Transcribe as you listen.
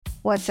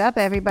What's up,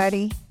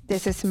 everybody?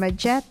 This is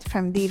Majet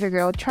from Diva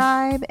Girl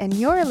Tribe, and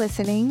you're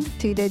listening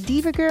to the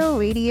Diva Girl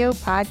Radio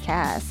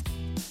Podcast,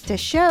 the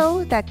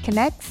show that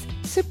connects,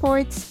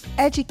 supports,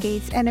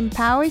 educates, and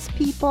empowers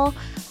people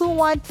who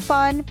want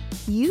fun,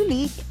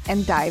 unique,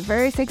 and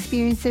diverse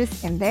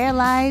experiences in their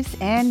lives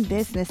and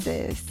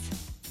businesses.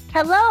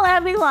 Hello,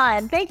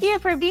 everyone. Thank you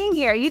for being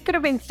here. You could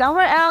have been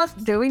somewhere else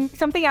doing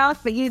something else,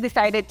 but you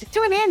decided to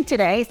tune in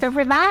today. So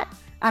for that,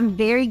 I'm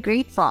very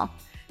grateful.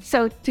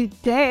 So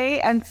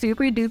today, I'm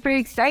super duper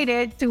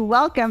excited to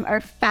welcome our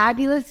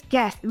fabulous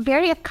guest,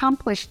 very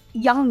accomplished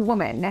young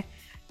woman,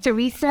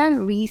 Theresa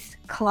Reese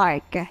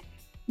Clark,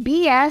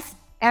 BS,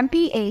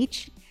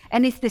 MPH,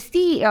 and is the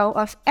CEO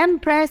of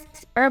Empress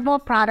Herbal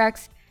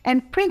Products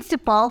and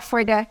principal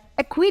for the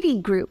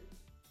Equity Group.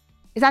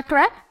 Is that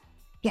correct?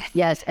 Yes.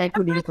 Yes,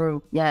 Equity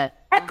Group. Yeah.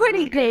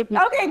 Equity Group.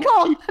 Okay,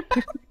 cool.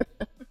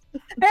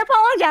 I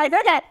apologize.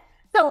 Okay.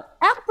 So,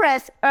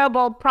 Empress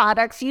Herbal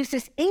Products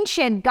uses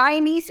ancient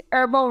Guyanese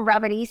herbal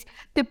remedies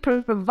to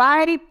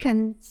provide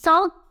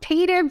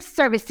consultative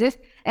services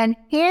and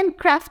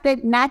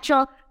handcrafted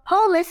natural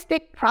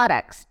holistic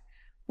products.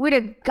 With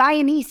a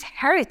Guyanese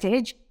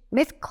heritage,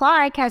 Ms.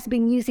 Clark has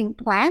been using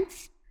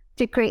plants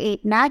to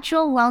create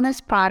natural wellness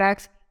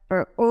products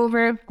for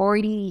over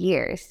 40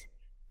 years.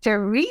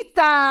 Theresa,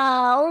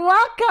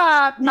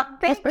 welcome.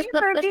 Thank you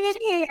for being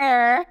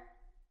here.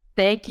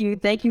 Thank you.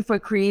 Thank you for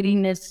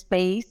creating this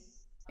space.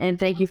 And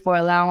thank you for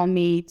allowing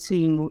me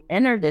to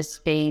enter this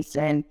space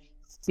and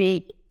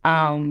speak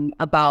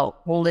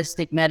about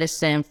holistic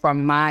medicine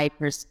from my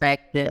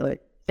perspective.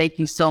 Thank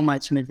you so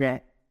much,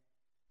 Majet.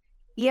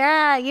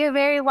 Yeah, you're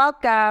very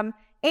welcome.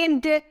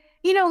 And,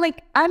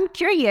 I'm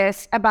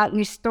curious about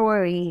your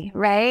story,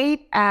 right?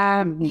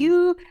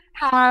 You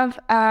have,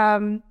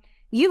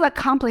 you've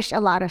accomplished a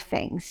lot of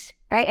things,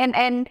 right?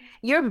 And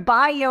your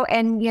bio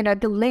and,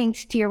 the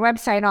links to your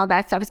website and all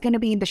that stuff is going to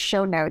be in the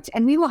show notes.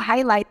 And we will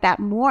highlight that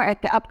more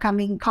at the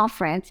upcoming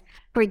conference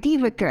for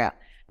Diva Girl.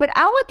 But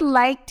I would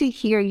like to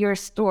hear your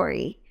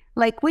story.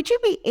 Like, would you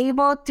be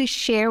able to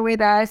share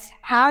with us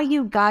how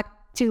you got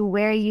to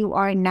where you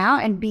are now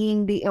and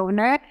being the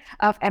owner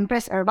of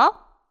Empress Herbal?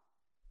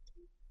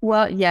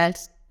 Well,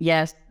 yes,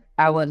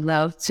 I would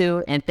love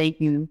to. And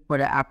thank you for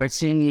the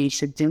opportunity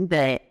to do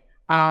that.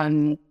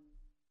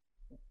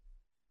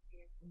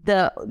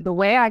 The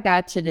way I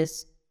got to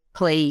this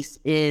place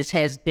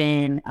has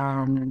been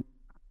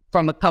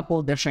from a couple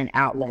of different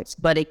outlets,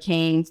 but it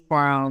came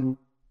from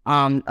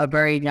a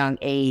very young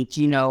age.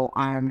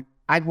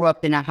 I grew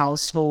up in a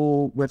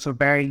household with a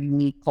very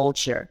unique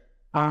culture.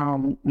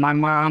 My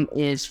mom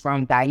is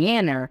from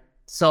Guyana,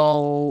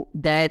 so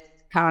that's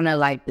kind of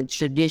like the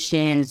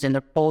traditions and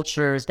the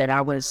cultures that I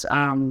was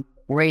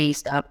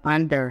raised up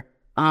under.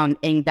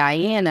 In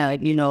Guyana,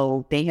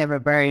 they have a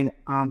very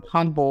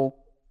humble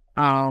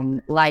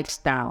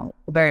lifestyle,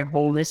 a very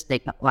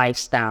holistic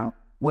lifestyle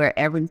where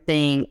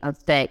everything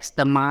affects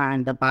the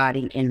mind, the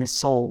body, and the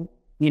soul.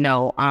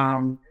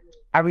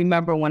 I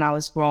remember when I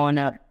was growing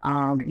up,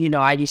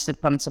 I used to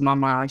come to my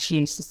mom. She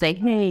used to say,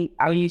 hey,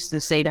 I used to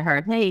say to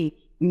her, hey,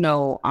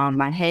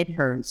 my head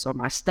hurts or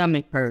my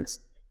stomach hurts.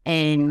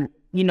 And,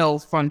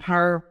 from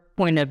her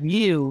point of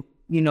view,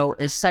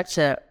 it's such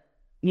a,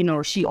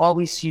 she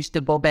always used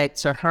to go back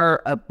to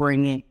her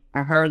upbringing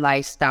and her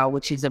lifestyle,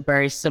 which is a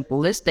very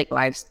simplistic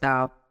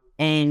lifestyle.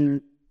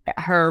 And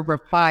her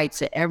reply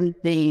to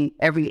everything,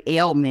 every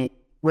ailment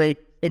would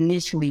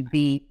initially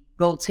be,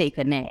 go take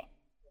a nap,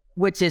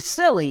 which is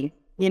silly,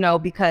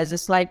 because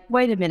it's like,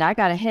 wait a minute, I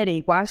got a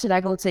headache. Why should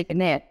I go take a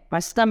nap? My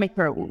stomach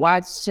hurt.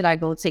 Why should I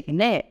go take a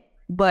nap?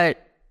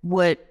 But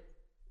what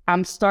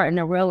I'm starting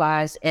to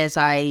realize as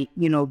I,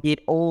 get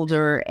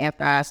older,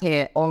 after I've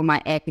had all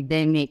my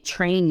academic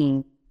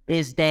training,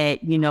 is that,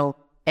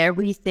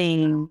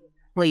 everything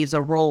plays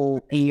a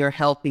role in your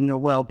health and your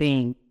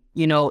well-being.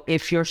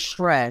 If you're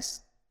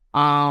stressed,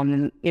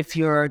 if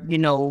you're,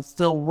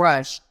 feel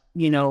rushed,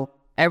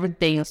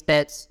 everything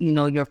that's,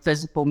 your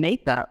physical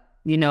makeup,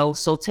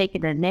 so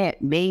taking a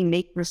nap may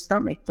make your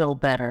stomach feel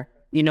better,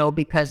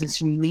 because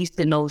it's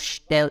releasing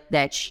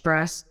that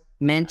stress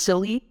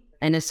mentally,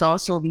 and it's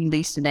also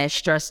releasing that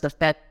stress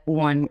effect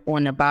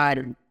on the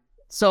body.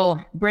 So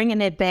bringing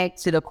it back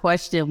to the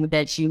question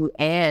that you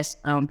asked,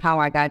 how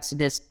I got to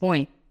this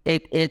point,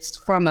 it's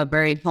from a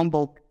very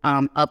humble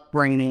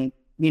upbringing,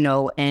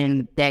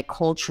 and that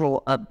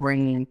cultural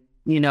upbringing.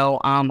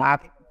 I've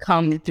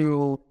come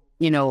through,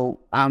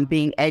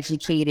 being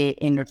educated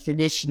in the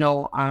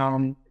traditional,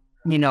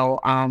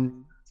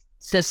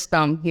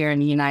 system here in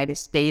the United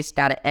States.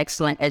 Got an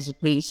excellent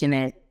education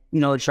at,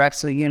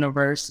 Drexel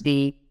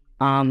University.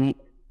 I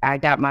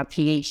got my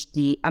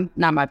PhD.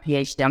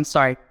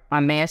 My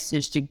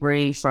master's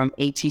degree from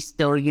A.T.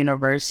 Still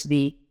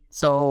University.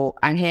 So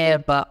I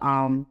have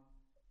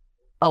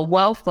a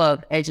wealth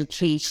of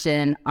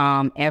education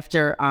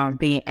after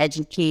being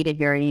educated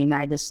here in the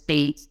United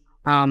States.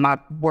 I've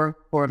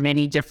worked for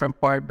many different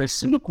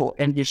pharmaceutical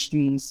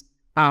industries,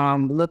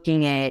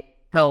 looking at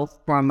health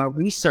from a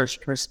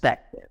research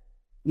perspective.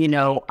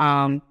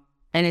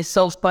 And it's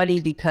so funny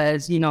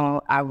because,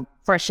 I'm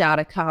fresh out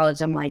of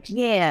college. I'm like,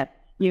 yeah,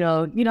 you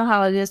know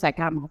how it is. I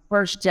got my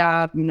first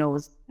job,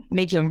 was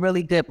making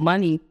really good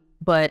money,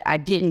 but I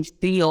didn't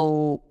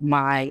feel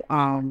my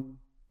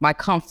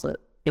comfort.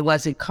 It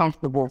wasn't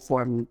comfortable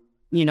for me,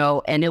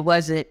 and it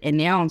wasn't. And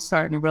now I'm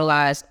starting to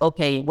realize,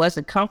 okay, it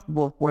wasn't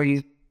comfortable for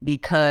you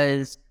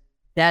because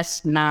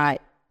that's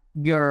not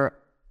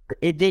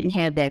it didn't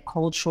have that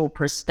cultural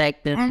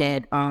perspective,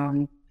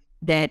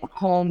 that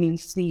homey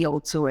feel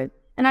to it.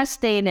 And I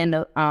stayed in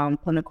the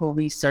clinical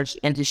research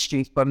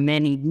industry for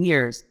many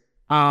years.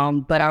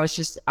 But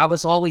I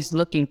was always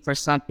looking for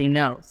something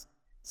else.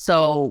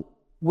 So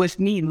with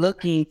me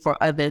looking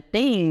for other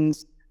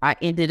things, I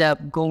ended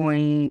up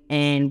going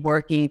and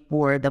working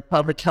for the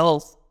public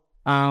health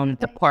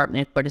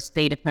department for the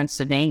state of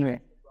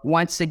Pennsylvania.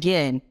 Once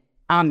again,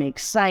 I'm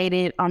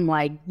excited. I'm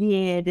like,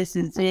 yeah, this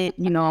is it.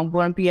 I'm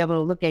going to be able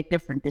to look at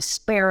different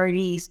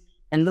disparities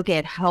and look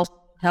at health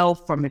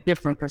from a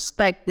different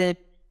perspective.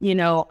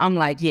 I'm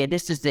like, yeah,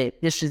 this is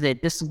it. This is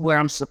it. This is where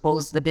I'm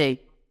supposed to be.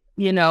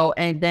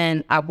 And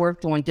then I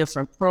worked on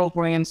different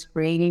programs,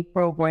 creating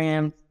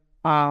programs,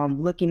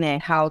 looking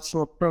at how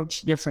to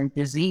approach different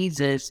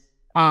diseases.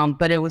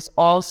 But I was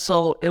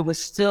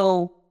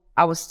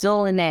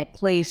still in that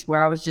place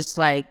where I was just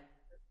like,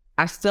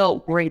 I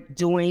felt great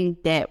doing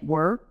that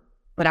work,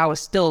 but I was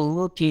still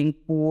looking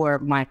for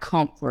my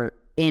comfort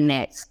in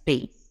that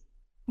space.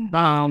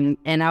 And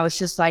I was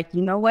just like,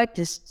 you know what?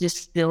 This just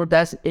still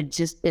doesn't, it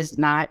just is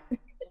not,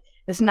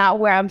 it's not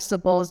where I'm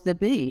supposed to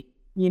be,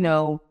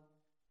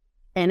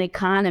 and it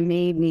kind of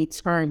made me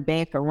turn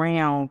back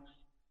around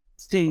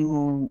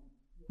to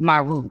my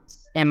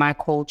roots and my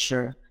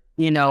culture,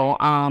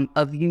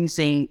 of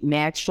using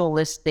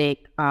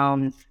naturalistic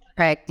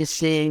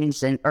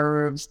practices and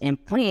herbs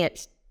and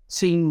plants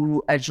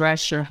to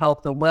address your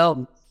health and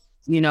wellness,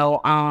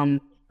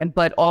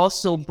 but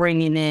also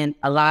bringing in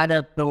a lot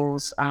of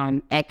those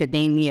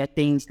academia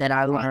things that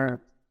I learned,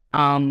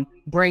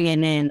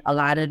 bringing in a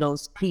lot of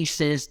those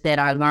pieces that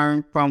I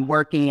learned from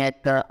working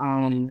at the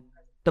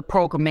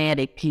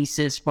programmatic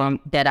pieces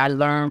that I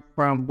learned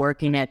from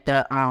working at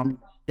the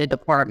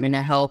Department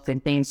of Health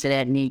and things of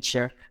that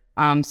nature.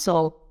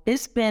 So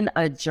it's been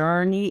a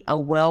journey, a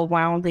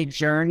well-rounded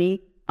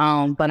journey,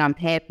 but I'm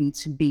happy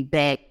to be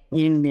back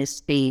in this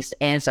space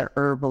as an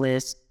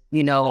herbalist,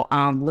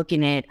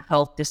 looking at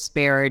health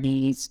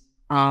disparities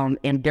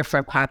in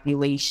different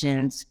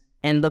populations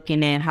and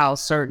looking at how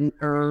certain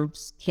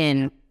herbs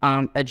can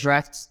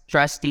address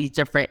these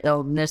different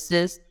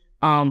illnesses,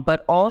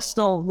 but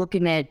also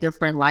looking at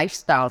different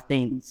lifestyle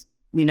things,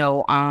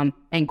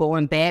 and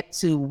going back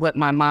to what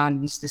my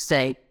mom used to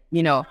say,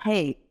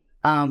 hey,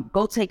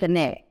 go take a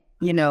nap,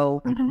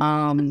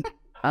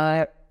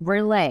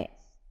 relax,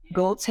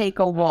 go take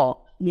a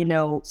walk,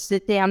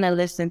 sit down and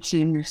listen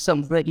to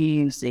some good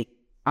music,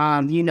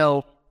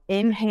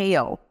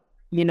 inhale,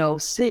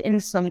 sit in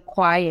some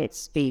quiet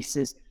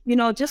spaces,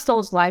 just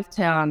those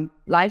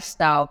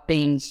lifestyle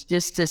things,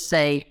 just to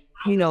say,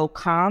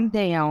 calm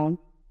down,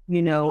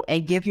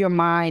 and give your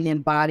mind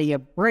and body a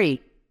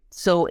break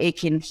so it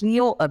can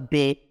heal a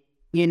bit,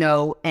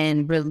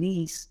 and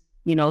release,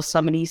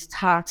 some of these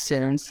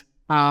toxins,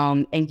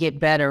 and get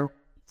better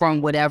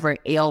from whatever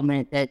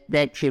ailment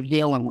that you're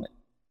dealing with.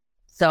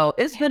 So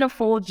it's been a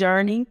full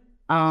journey,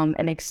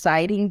 an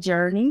exciting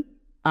journey,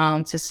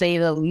 to say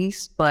the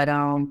least. But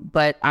I'm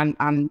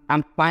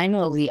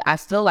finally, I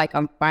feel like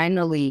I'm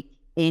finally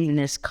in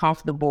this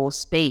comfortable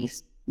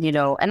space,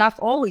 and I've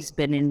always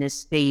been in this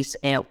space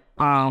and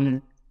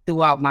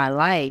throughout my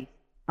life.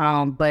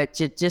 But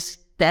to just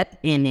step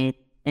in it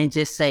and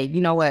just say, you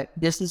know what,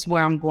 this is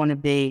where I'm going to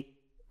be.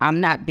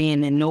 I'm not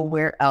being in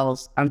nowhere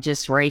else. I'm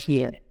just right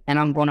here, and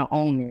I'm going to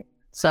own it.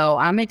 So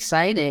I'm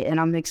excited, and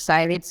I'm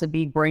excited to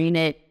be bringing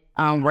it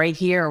right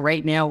here,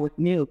 right now with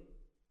you.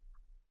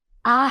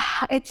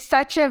 It's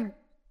such a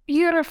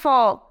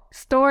beautiful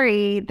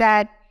story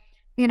that,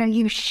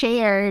 you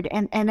shared,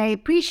 and I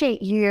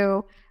appreciate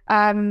you,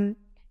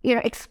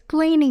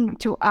 explaining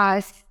to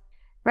us,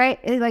 right?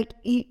 Like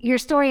your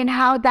story and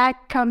how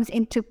that comes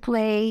into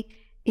play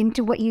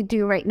into what you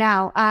do right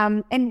now.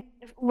 And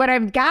what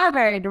I've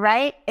gathered,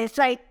 right, it's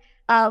like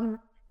a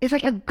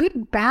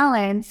good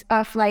balance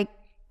of like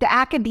the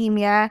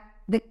academia,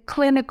 the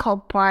clinical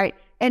part,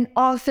 and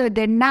also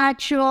the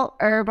natural,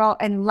 herbal,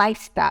 and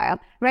lifestyle,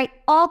 right?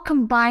 All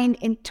combined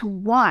into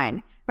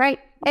one, right?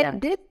 Yeah.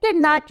 And this did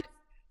not just,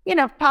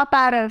 pop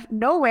out of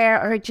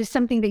nowhere, or just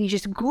something that you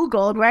just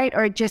Googled, right?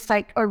 Or just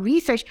like, or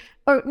research,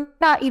 or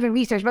not even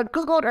research, but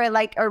Googled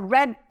or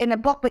read in a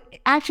book, but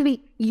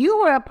actually you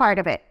were a part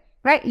of it,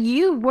 right?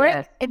 You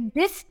work in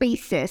this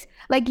spaces,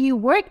 like you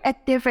work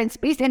at different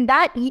spaces, and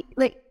that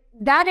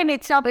in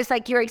itself is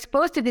like you're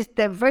exposed to this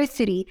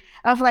diversity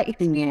of like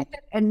experience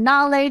and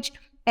knowledge,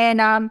 and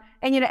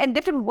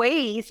different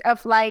ways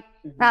of like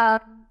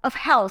of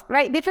health,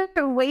 right?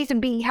 Different ways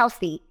of being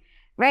healthy,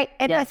 right?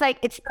 And it's like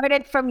it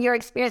started from your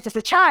experience as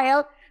a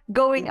child,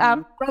 growing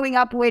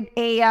up with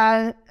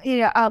a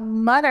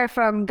mother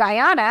from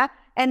Guyana,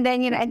 and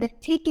then and then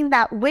taking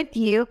that with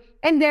you,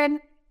 and then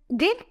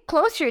didn't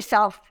close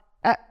yourself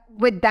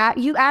with that.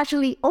 You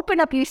actually open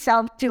up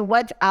yourself to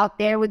what's out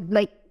there with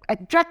like a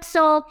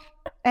Drexel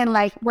and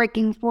like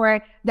working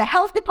for the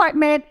health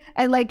department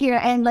and like,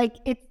 and like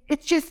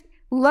it's just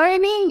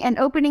learning and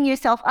opening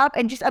yourself up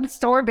and just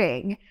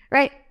absorbing,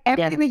 right?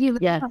 Everything that you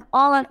learn from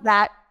all of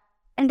that,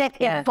 and then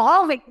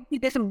evolving into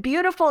this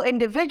beautiful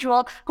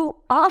individual who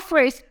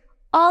offers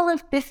all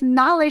of this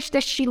knowledge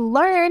that she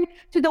learned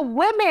to the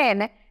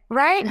women,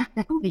 right?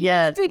 To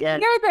hear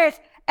this.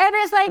 And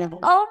it's like,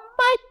 oh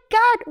my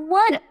God,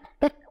 what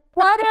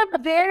a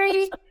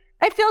very,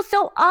 I feel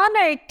so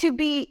honored to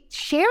be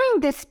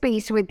sharing this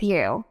space with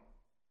you.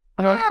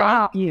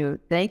 Wow.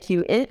 Thank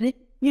you. It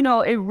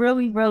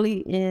really, really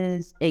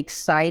is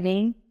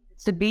exciting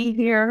to be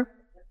here.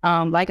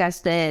 Like I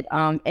said,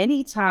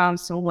 anytime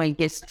someone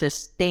gets to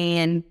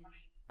stand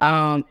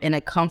in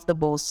a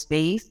comfortable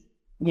space,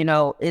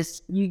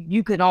 it's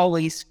you can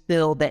always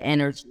feel the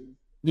energy,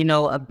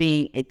 of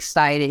being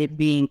excited,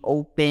 being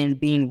open,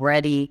 being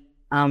ready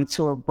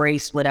to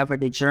embrace whatever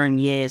the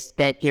journey is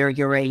that you're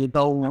ready to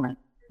go on,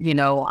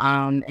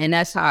 and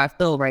that's how I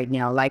feel right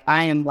now. Like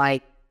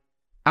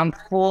I'm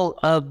full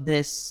of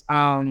this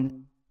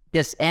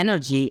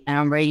energy, and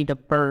I'm ready to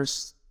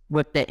burst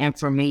with the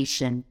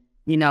information,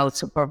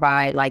 to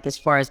provide, like, as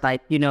far as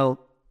like,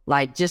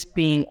 like just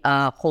being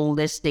a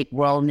holistic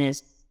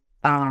wellness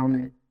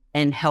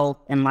and health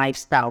and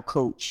lifestyle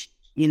coach,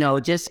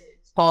 just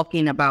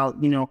talking about,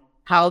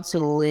 how to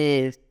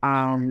live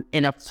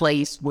in a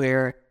place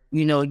where,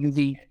 you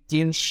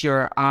reduce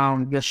your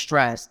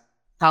stress,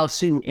 how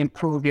to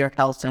improve your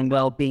health and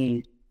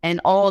well-being, and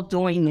all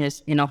doing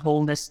this in a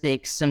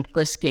holistic,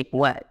 simplistic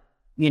way.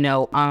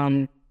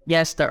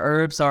 Yes, the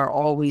herbs are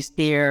always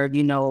there.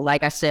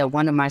 Like I said,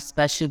 one of my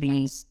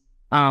specialties,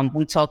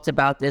 we talked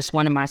about this,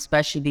 one of my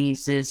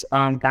specialties is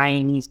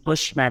Guyanese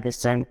bush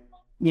medicine,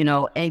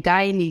 and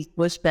Guyanese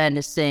bush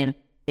medicine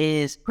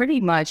is pretty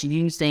much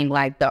using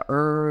like the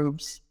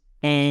herbs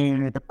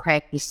and the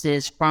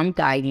practices from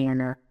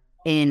Guyana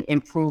in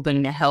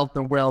improving the health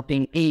and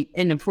well-being,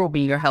 in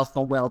improving your health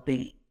and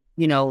well-being.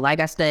 Like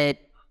I said,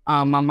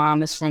 my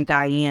mom is from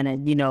Guyana.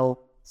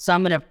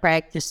 Some of the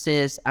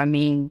practices, I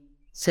mean,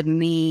 to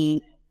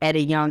me at a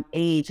young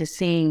age, it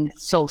seemed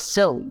so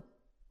silly,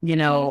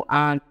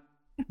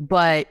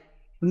 but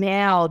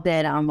now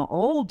that I'm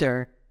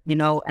older,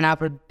 and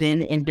I've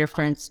been in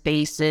different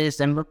spaces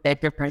and looked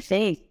at different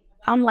things,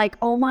 I'm like,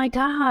 oh my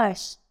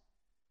gosh,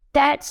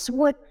 that's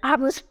what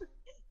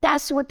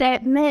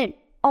that meant.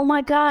 Oh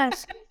my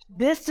gosh,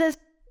 this is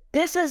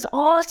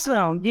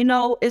awesome.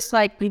 It's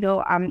like,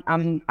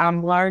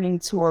 I'm learning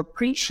to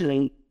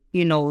appreciate,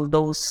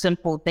 those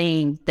simple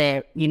things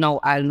that,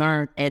 I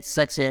learned at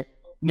such a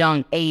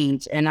young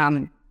age. And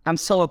I'm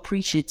so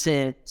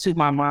appreciative to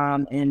my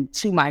mom and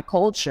to my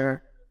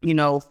culture,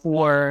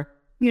 for,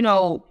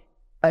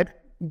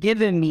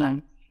 giving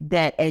me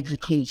that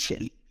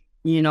education,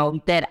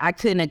 that I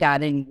couldn't have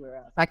got anywhere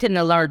else. I couldn't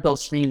have learned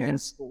those things in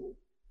school.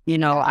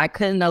 I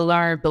couldn't have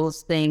learned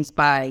those things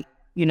by,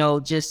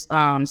 just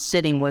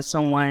sitting with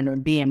someone or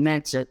being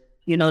mentored.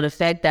 The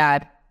fact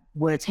that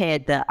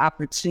had the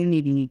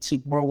opportunity to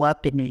grow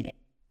up in it,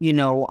 in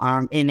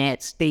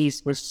that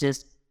space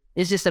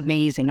it's just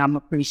amazing. I'm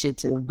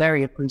appreciative,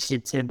 very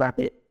appreciative of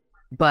it.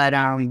 But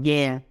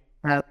yeah.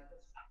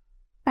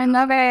 I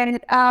love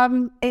it.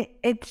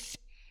 It's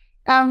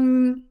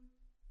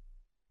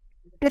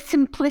the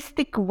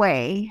simplistic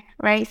way,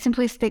 right?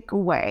 Simplistic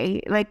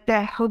way, like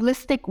the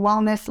holistic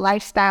wellness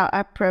lifestyle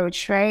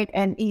approach, right?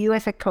 And you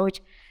as a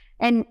coach,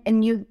 and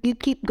you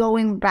keep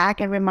going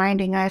back and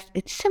reminding us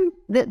it's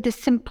the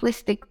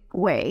simplistic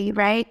way,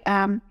 right?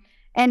 And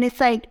it's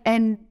like,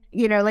 and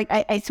like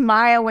I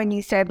smile when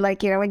you said,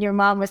 like, when your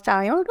mom was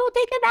telling you, oh, go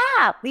take a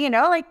nap,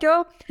 like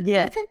go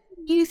listen to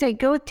music,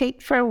 go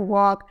take for a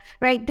walk,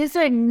 right? These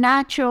are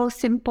natural,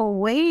 simple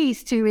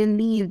ways to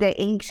relieve the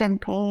aches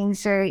and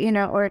pains, or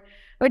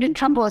or the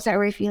troubles that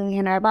we're feeling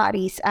in our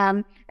bodies.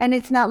 And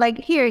it's not like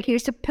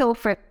here's a pill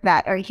for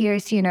that, or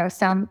here's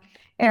some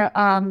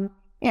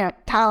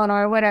Tylenol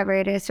or whatever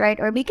it is, right?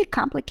 Or make it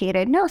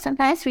complicated. No,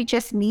 sometimes we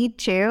just need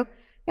to,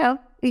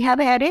 we have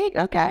a headache.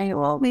 Okay,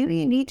 well, maybe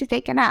you need to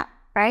take a nap,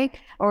 right?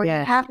 Or you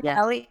have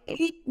belly,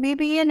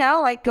 maybe,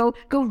 like go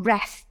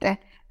rest,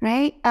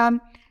 right? And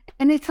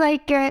it's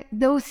like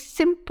those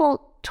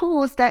simple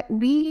tools that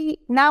we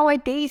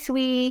nowadays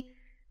we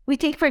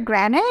take for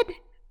granted,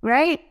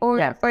 right? Or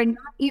not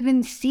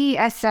even see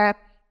as a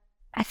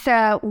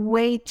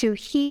way to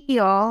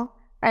heal,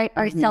 right?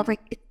 Ourselves,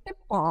 like it's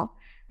simple.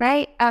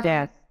 Right?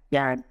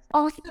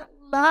 Also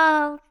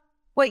love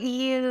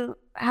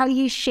how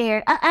you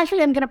shared.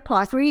 Actually, I'm going to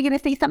pause. Were you going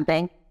to say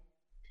something?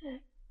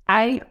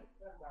 I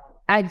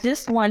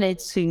just wanted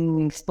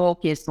to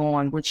focus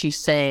on what you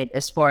said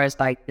as far as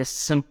like the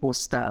simple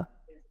stuff.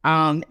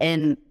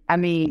 And I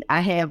mean,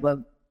 I have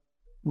a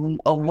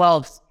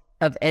wealth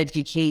of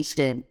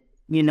education,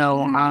 and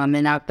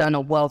I've done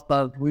a wealth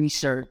of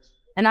research.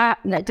 And I,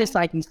 just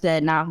like you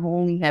said, not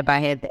only have I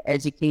had the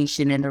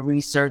education and the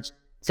research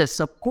to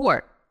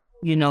support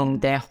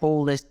that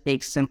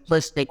holistic,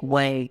 simplistic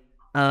way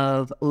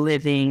of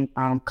living,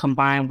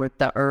 combined with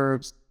the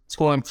herbs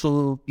to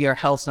improve your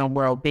health and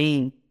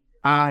well-being.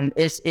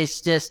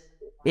 It's just,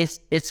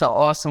 it's an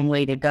awesome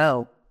way to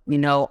go,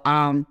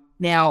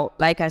 Now,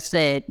 like I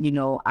said,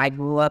 I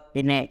grew up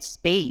in that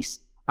space.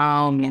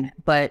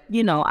 But,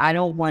 I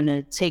don't want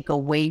to take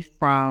away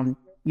from,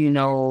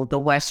 the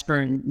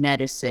Western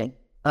medicine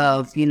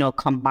of,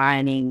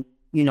 combining,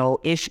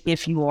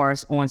 if you are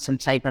on some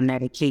type of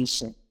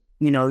medication,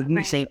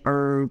 using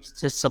herbs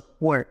to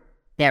support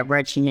that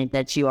regimen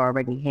that you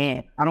already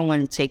have. I don't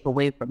want to take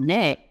away from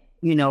that,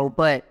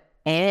 but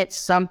add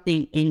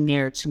something in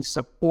there to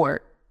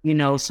support,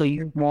 so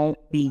you won't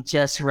be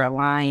just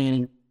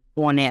relying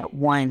on that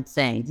one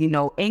thing,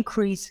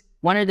 increase.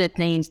 One of the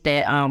things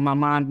that my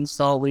mom used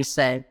to always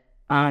say,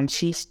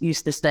 she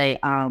used to say,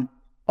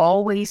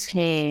 always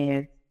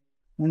have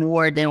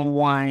more than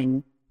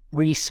one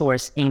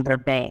resource in your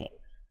bag,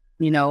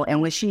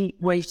 and when she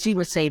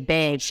would say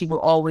bag, she would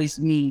always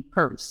mean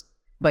purse,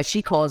 but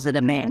she calls it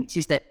a bag.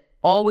 She said,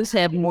 always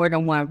have more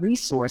than one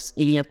resource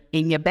in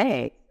your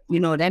bag.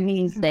 That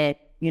means that,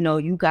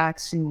 you got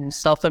to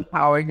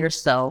self-empower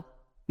yourself,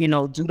 do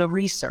the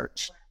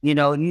research, you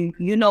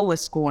know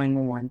what's going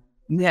on.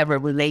 You have a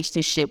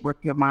relationship with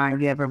your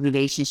mind, you have a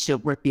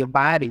relationship with your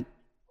body,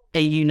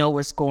 and you know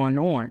what's going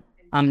on.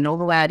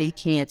 Nobody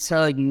can't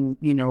tell you,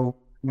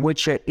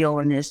 what your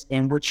illness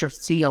and what you're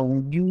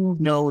feeling. You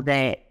know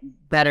that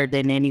better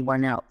than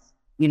anyone else.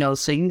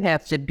 So you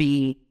have to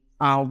be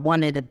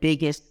one of the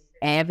biggest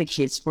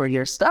advocates for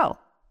yourself,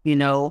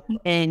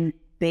 and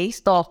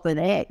based off of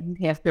that, you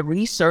have to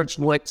research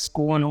what's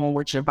going on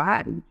with your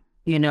body,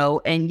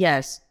 and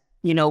yes,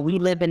 we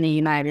live in the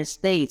United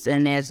States,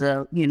 and as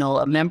a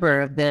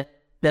member of the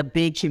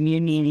big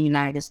community in the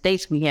United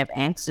States, we have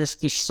access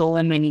to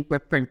so many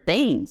different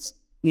things.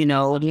 We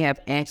have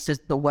access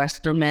to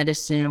Western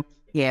medicine,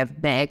 we have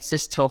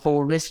access to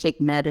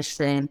holistic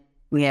medicine,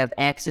 we have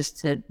access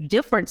to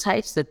different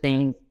types of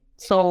things.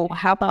 So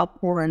how about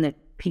pouring a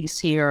piece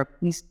here, a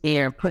piece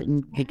there,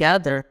 putting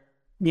together,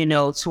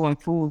 to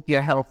improve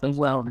your health and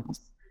wellness?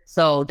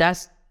 So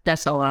that's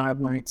all I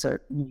wanted to.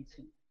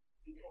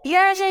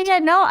 Yeah.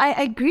 No, I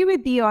agree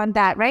with you on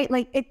that, right?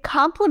 Like it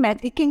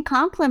can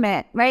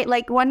complement, right?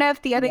 Like one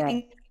of the other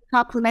things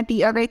complement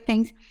the other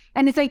things.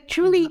 And it's like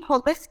truly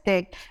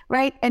holistic,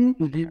 right? And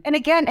and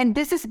again, and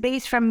this is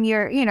based from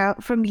your,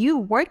 from you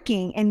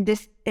working in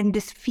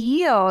this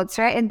fields,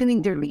 right? And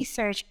doing the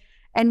research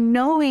and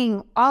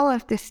knowing all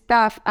of this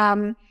stuff.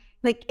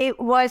 Like it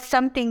was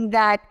something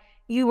that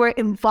you were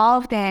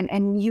involved in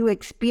and you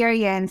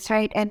experienced,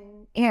 right? And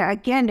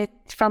again,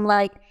 it's from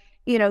like,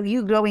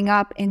 you growing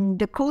up in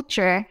the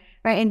culture,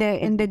 right?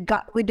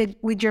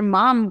 With your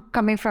mom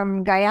coming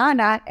from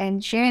Guyana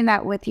and sharing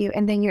that with you,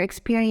 and then your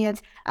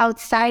experience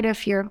outside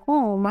of your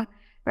home,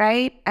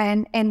 right?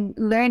 And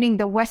learning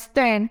the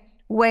Western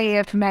way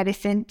of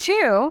medicine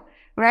too,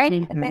 right?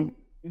 And then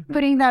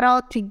putting that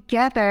all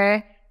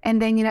together,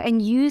 and then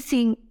and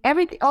using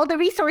all the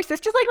resources,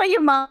 just like what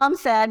your mom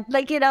said,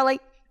 like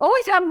like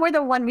always have more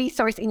than one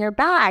resource in your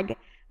bag,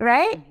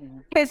 right?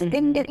 Because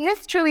it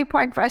is truly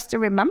important for us to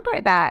remember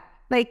that.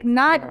 Like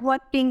not one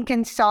thing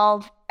can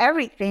solve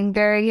everything.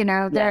 There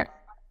are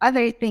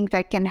other things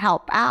that can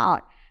help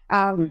out.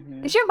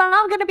 Is your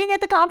mom going to be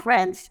at the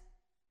conference?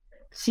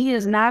 She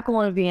is not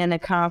going to be in the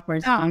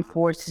conference,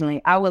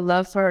 unfortunately. I would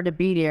love for her to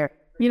be there.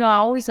 I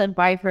always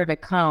invite her to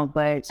come,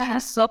 but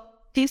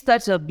she's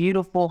such a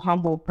beautiful,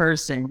 humble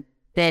person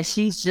that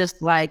she's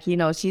just like,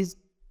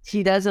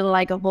 she doesn't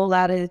like a whole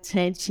lot of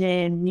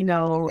attention,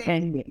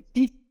 and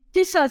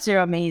she's such an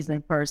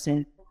amazing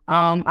person.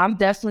 I'm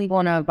definitely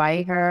going to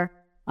invite her.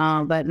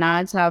 But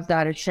 9 times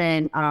out of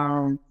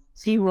 10,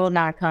 she will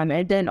not come.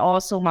 And then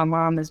also my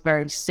mom is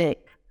very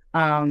sick.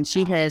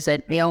 She has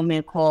an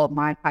ailment called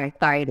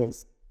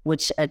myositis,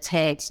 which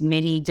attacks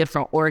many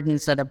different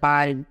organs of the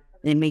body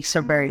and makes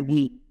her very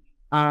weak.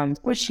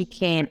 Which she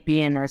can't be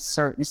in a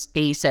certain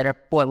space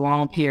for a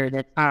long period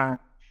of time.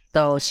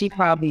 So she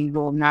probably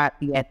will not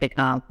be at the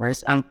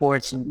conference,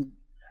 unfortunately.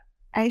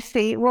 I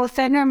see. Well,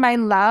 send her my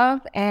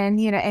love and,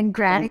 and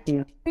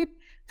gratitude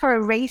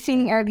for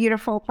raising a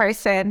beautiful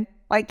person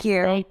like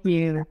you. Thank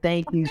you.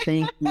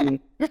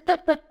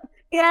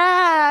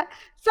 Yeah.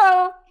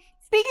 So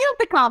speaking of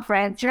the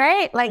conference,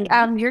 right? Like,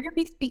 you're going to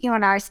be speaking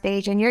on our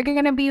stage, and you're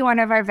going to be one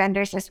of our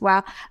vendors as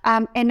well.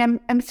 And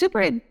I'm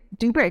super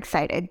duper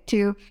excited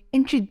to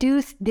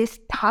introduce this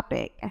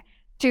topic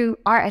to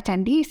our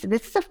attendees. So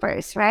this is the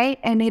first, right?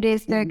 And it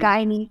is the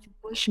Guyanese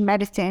bush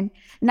medicine,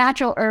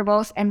 natural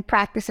herbals and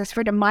practices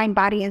for the mind,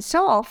 body, and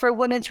soul for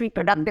women's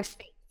reproductive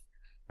state.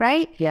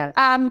 Right? Yeah.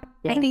 I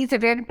think it's a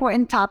very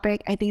important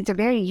topic. I think it's a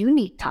very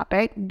unique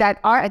topic that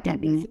our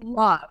attendees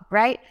love,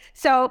 right?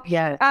 So,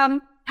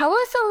 tell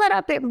us a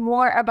little bit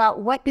more about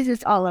what this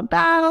is all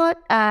about,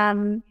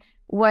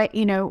 what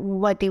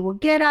they will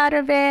get out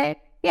of it.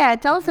 Yeah,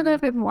 tell us a little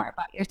bit more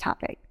about your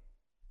topic.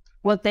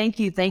 Well, thank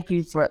you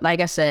for, like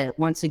I said,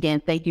 once again,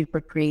 thank you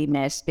for creating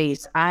that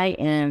space. I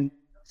am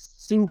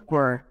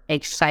super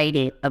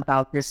excited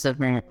about this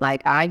event.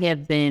 Like I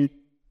have been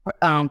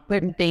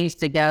putting things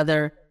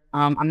together.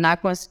 I'm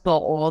not going to spill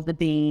all the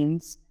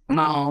beans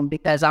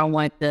because I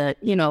want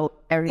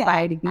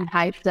everybody to be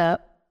hyped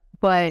up.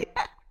 But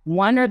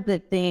one of the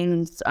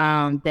things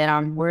that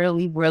I'm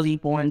really, really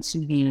going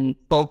to be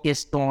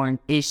focused on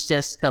is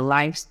just the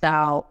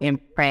lifestyle and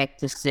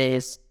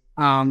practices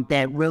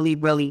that really,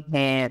 really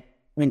have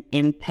an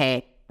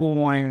impact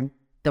on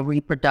the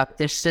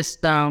reproductive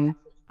system,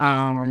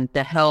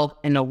 the health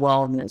and the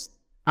wellness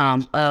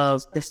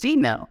of the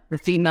female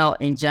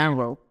in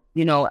general.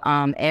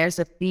 As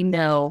a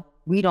female,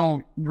 we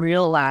don't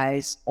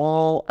realize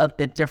all of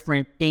the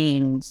different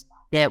things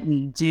that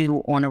we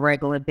do on a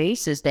regular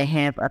basis that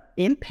have an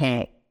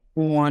impact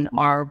on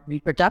our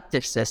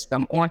reproductive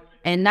system,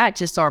 and not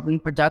just our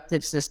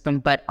reproductive system,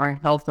 but our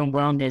health and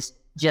wellness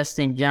just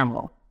in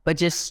general. But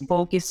just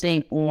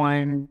focusing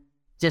on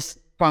just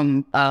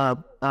from a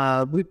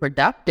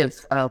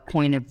reproductive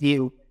point of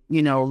view,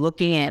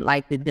 looking at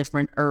like the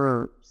different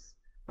herbs,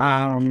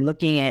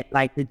 looking at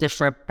like the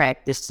different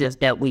practices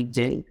that we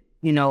do,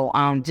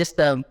 just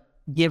to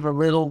give a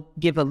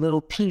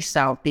little piece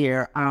out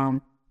there.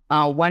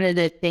 One of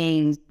the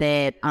things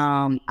that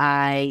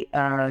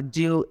I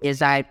do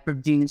is I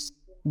produce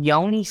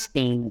yoni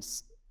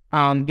steams,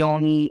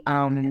 herbal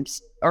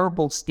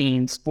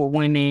steams for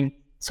women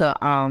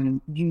to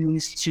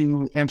use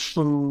to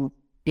improve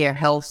their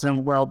health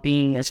and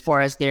well-being as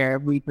far as their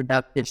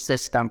reproductive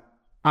system.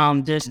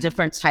 There's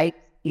different types,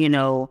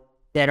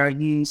 that are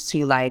used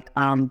to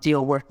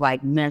deal with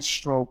like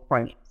menstrual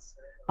cramps.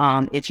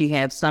 If you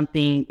have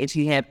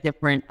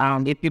different,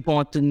 if you're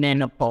going through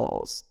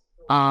menopause,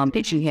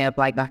 if you have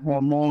like a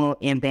hormonal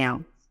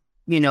imbalance,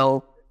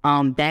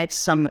 that's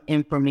some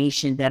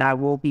information that I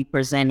will be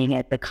presenting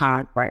at the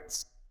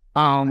conference.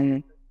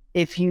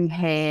 If you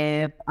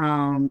have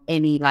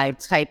any like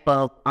type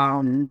of,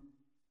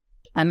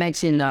 I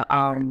mentioned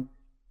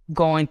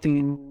going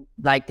through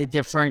like the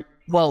different,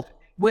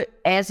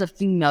 as a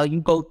female,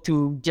 you go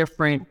through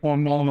different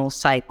hormonal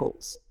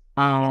cycles.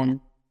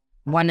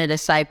 One of the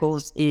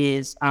cycles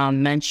is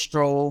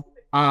menstrual,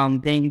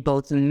 then you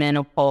go through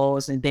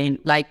menopause, and then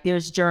like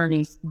there's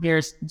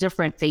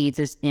different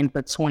phases in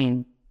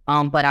between.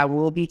 But I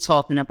will be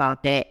talking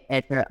about that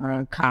at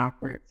the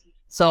conference.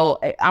 So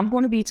I'm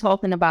going to be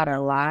talking about it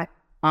a lot.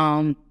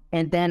 And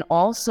then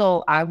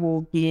also I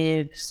will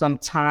give some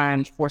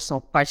time for some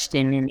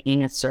question and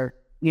answer,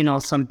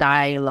 some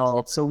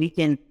dialogue, so we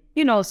can,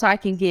 so I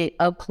can get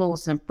up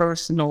close and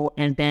personal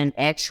and then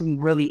actually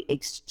really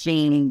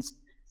exchange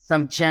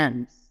some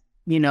gems,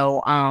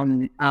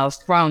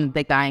 from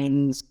the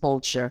Guyanese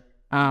culture,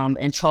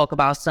 and talk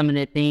about some of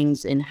the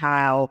things and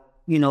how,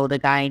 the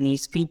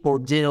Guyanese people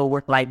deal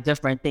with like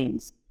different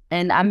things.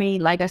 And I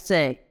mean, like I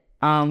said,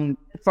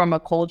 from a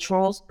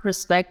cultural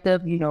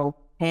perspective,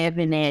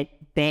 having that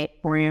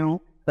background,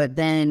 but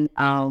then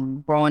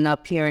growing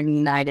up here in the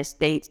United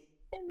States,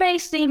 it may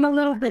seem a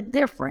little bit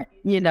different,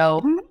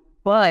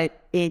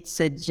 but it's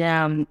a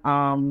gem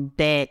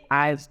that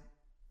I've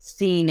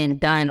seen and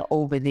done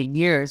over the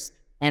years,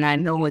 and I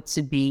know it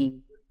to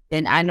be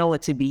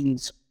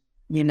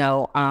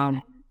useful,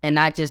 and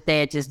not just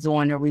that, just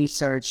doing the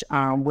research,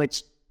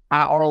 which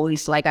I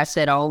always, like I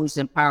said, I always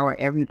empower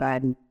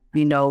everybody,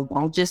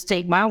 don't just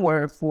take my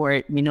word for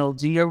it,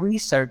 do your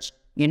research,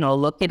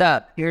 look it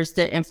up. Here's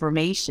the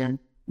information,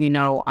 you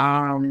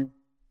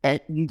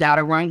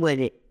gotta run with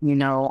it,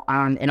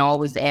 and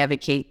always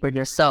advocate for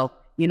yourself.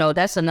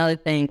 That's another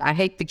thing. I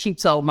hate to keep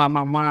telling my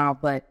mom,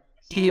 but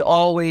she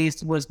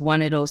always was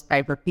one of those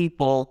type of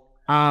people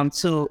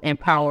to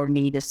empower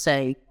me to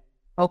say,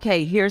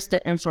 okay, here's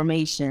the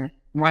information,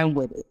 run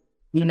with it.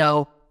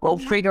 Go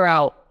figure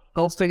out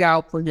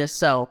for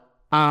yourself,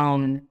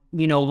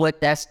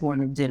 what that's going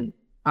to do.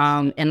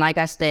 And like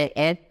I said,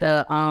 at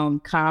the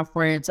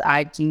conference,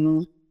 I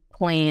do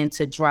plan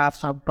to drop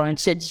a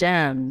bunch of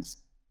gems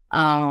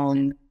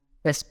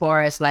as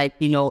far as like,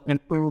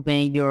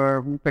 improving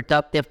your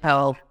reproductive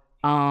health,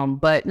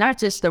 but not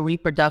just the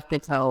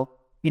reproductive health,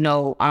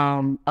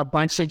 a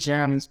bunch of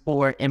gems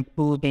for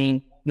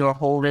improving your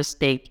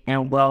holistic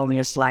and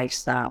wellness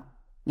lifestyle.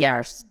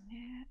 Yes.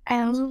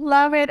 I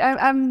love it.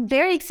 I'm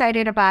very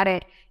excited about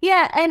it.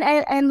 Yeah, and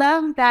I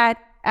love that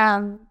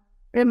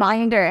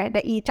reminder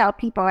that you tell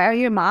people, or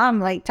your mom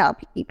like tell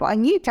people,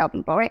 and you tell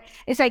people, right?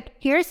 It's like,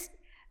 here's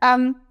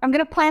I'm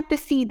gonna plant the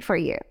seed for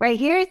you, right?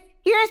 Here's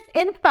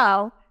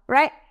info,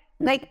 right?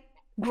 Like,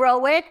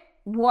 grow it,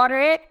 water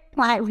it,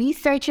 plant,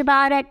 research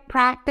about it,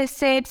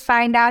 practice it,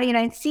 find out,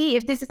 and see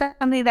if this is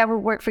something that will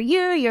work for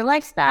you, your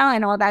lifestyle,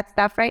 and all that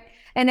stuff, right?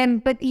 And then,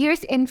 but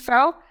here's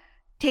info.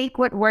 Take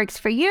what works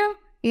for you,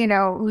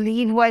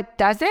 leave what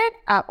doesn't,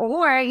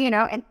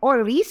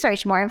 or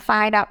research more and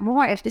find out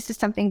more if this is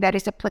something that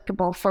is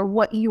applicable for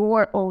what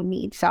your own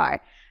needs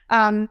are.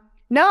 And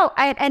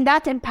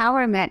that's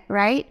empowerment,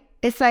 right?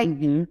 It's like,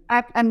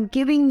 I'm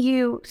giving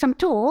you some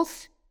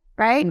tools,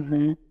 right?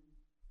 Mm-hmm.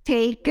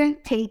 Take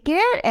it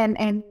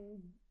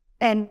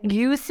and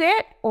use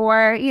it,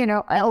 or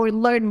or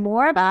learn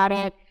more about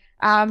it,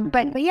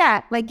 But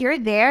yeah, like you're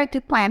there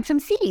to plant some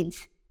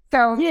seeds.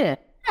 So Yeah.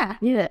 yeah.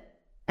 Yeah.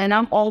 And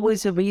I'm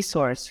always a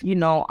resource.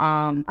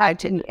 I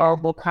take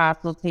herbal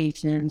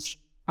consultations,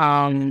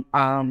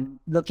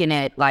 looking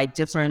at like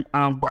different,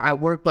 I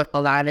work with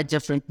a lot of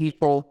different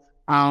people.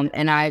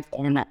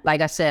 And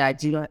like I said, I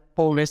do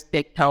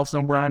holistic health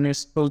and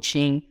wellness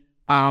coaching.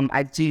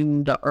 I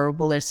do the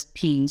herbalist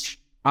piece,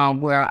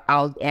 where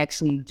I'll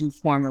actually do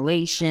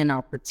formulation,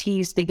 I'll put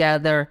teas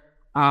together.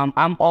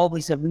 I'm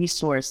always a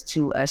resource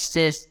to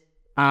assist,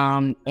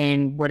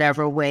 in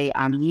whatever way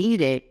I'm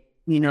needed,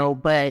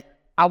 but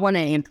I want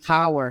to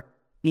empower,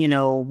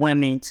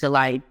 women to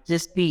like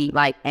just be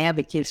like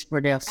advocates for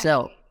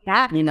themselves,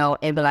 Yeah.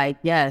 and be like,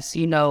 yes,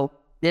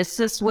 this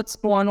is what's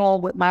going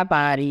on with my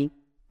body.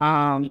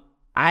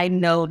 I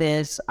know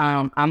this,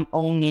 I'm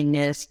owning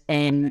this,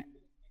 and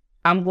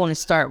I'm going to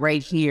start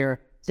right here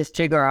to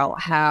figure out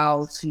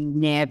how to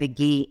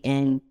navigate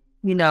and,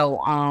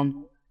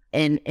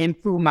 and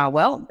improve my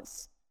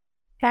wellness.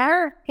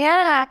 Sure.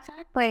 Yeah,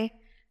 exactly.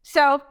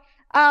 So,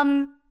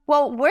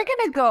 well, we're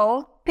gonna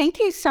go. Thank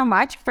you so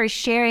much for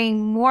sharing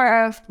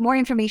more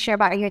information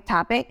about your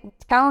topic,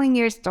 telling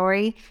your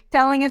story,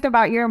 telling us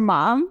about your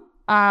mom.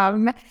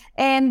 And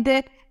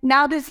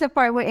now this is the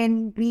part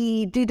wherein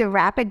we do the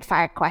rapid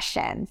fire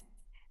questions.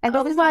 And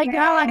Oh my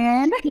God.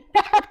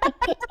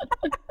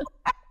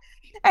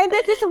 And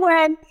this is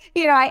when,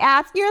 I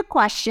ask you a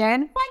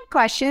question, 1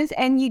 questions,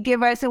 and you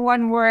give us a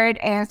 1-word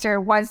answer,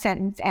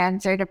 1-sentence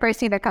answer, the first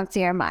thing that comes to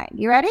your mind.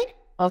 You ready?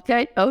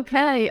 Okay.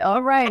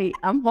 All right.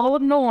 I'm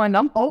holding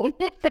on.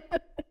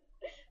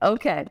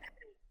 Okay.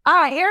 All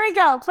right, here we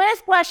go.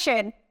 First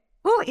question.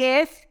 Who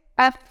is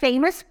a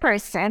famous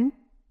person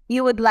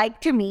you would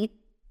like to meet,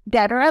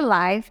 dead or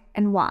alive,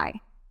 and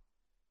why?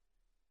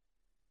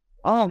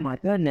 Oh my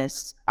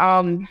goodness.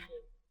 I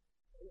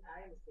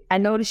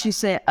noticed you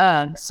said,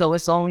 so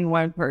it's only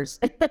one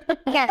person.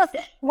 Yes,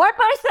 1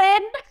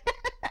 person.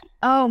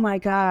 Oh my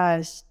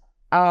gosh.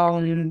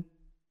 I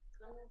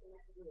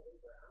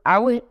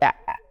would,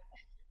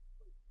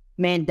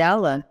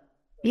 Mandela.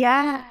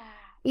 Yeah,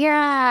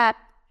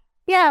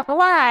 but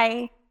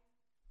why?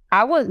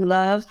 I would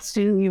love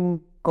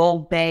to go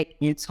back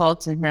and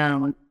talk to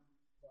him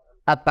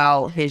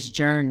about his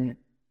journey,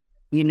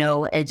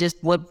 and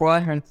just what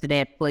brought him to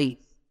that place.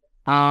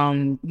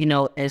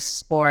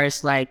 As far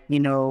as like,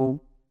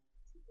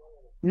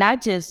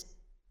 not just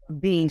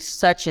being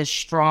such a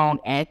strong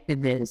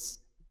activist,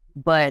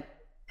 but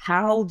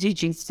how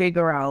did you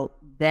figure out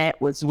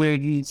that was where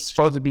you're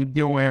supposed to be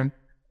doing?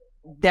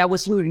 That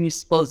was where you're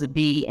supposed to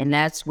be, and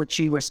that's what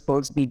you were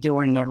supposed to be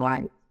doing in your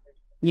life.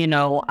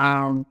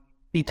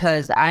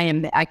 Because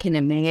I can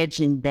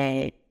imagine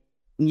that,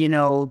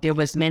 there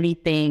was many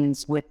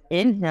things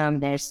within him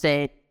that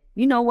said,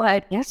 you know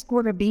what,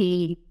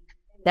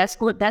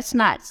 that's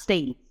not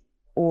safe,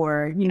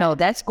 or,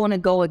 that's going to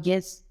go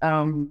against,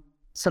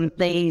 some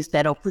things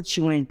that'll put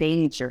you in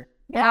danger.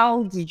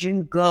 How did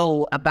you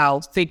go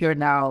about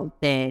figuring out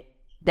that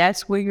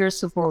that's where you're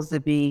supposed to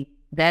be?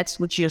 That's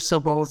what you're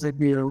supposed to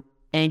do,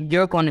 and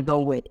you're going to go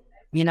with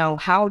it.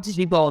 How did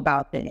you go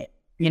about that?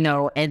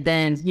 And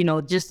then,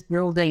 just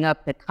building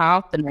up the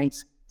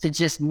confidence to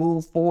just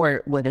move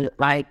forward with it.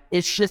 Like,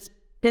 it's just,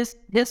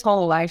 his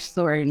whole life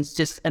story is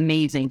just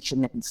amazing to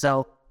me.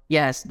 So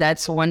yes,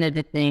 that's one of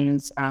the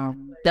things,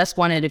 that's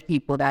one of the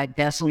people that I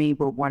definitely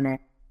would want to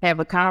have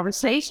a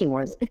conversation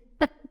with.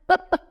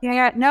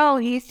 Yeah, no,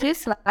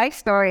 his life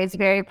story is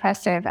very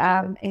impressive.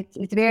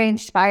 It's very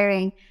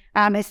inspiring.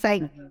 It's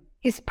like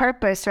his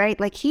purpose, right?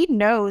 Like he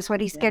knows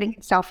what he's getting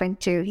himself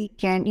into. He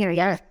can,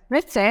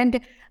 listen,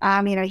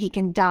 he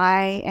can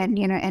die,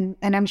 and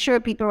and I'm sure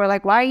people were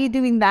like, "Why are you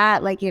doing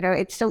that?" Like,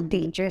 it's so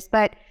dangerous.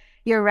 But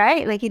you're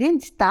right. Like he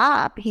didn't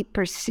stop. He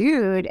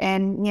pursued,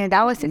 and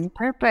that was his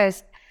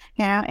purpose.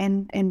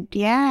 And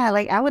yeah,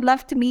 like I would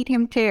love to meet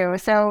him too.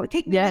 So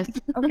take me, Yes.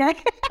 okay.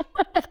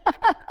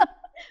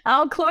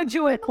 I'll include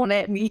you in on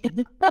that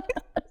meeting.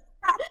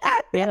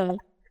 Yeah.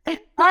 All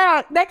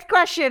right, next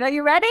question. Are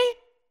you ready?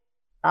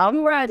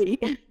 I'm ready.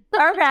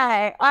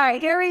 Okay. All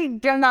right, here we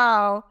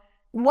go.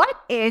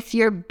 What is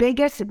your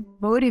biggest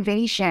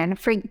motivation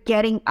for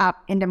getting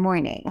up in the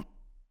morning?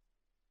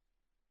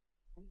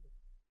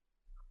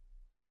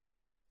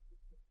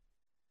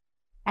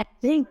 I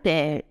think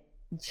that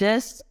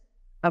just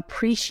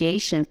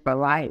appreciation for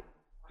life.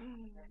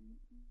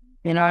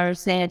 You know what I'm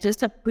saying?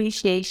 Just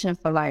appreciation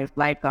for life.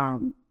 Like, I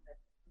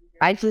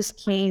just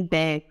came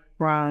back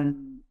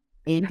from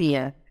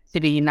India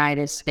to the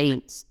United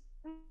States,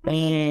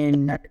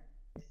 and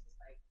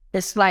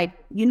it's like,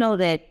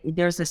 that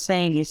there's a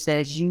saying that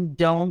says you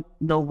don't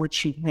know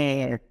what you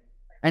have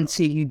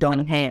until you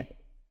don't have it,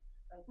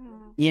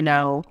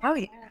 Oh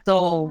yeah.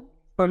 So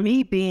for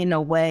me being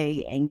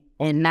away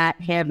and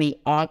not having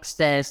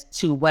access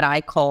to what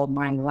I call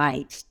my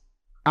life,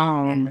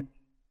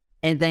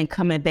 and then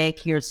coming back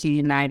here to the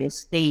United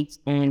States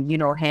and,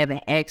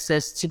 having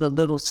access to the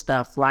little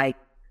stuff, like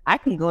I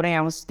can go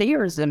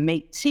downstairs and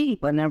make tea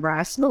whenever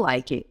I feel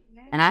like it.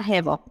 And I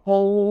have a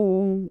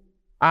whole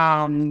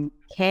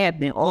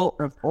cabinet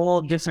of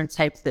all different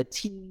types of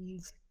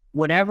teas.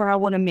 Whatever I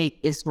want to make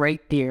is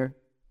right there.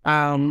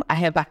 I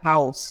have a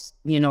house,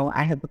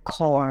 I have a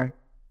car,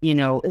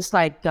 it's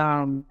like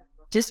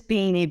just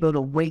being able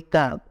to wake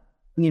up,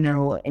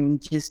 and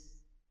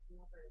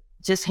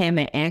just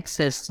having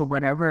access to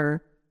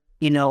whatever,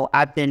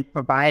 I've been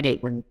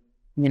provided with,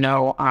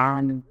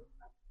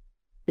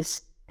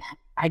 it's,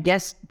 I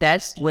guess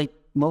that's what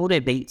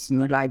motivates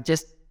me, like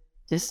just,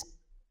 just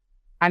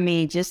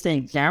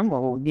in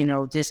general,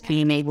 just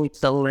being able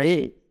to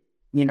live,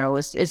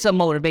 it's a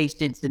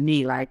motivation to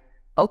me, like,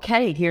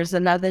 okay, here's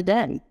another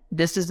day.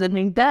 This is a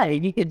new day.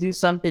 You can do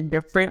something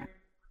different,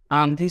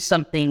 do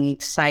something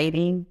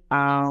exciting.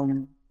 I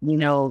mean,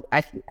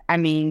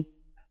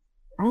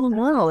 I don't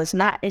know.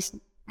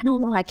 I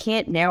don't know. I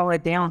can't narrow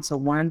it down to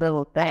one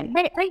little thing.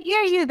 I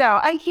hear you though.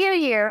 I hear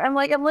you. I'm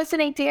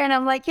listening to you and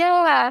I'm like,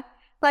 yeah,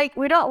 like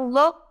we don't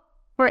look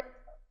for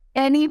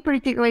any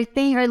particular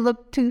thing or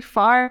look too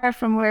far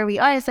from where we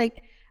are. It's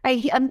like,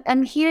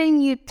 I'm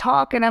hearing you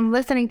talk and I'm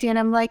listening to you and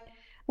I'm like,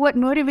 what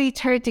motivates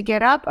her to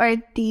get up are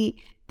the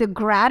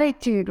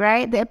gratitude,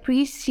 right? The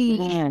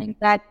appreciation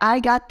that I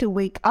got to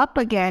wake up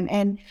again.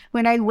 And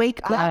when I wake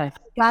up, I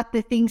got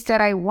the things that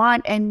I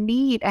want and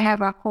need. I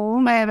have a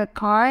home, I have a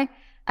car,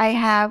 I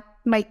have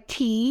my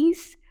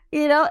teas,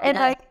 and and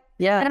I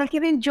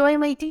can enjoy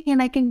my tea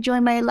and I can enjoy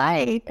my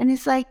life. And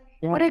it's like,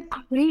 what a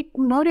great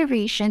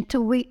motivation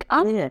to wake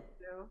up. Yeah.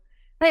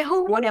 Like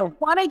who would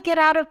want to get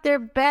out of their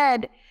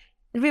bed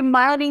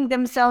reminding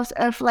themselves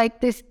of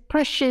like this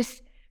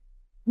precious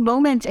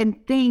moments and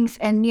things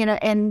and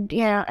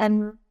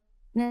and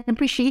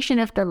appreciation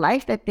of the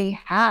life that they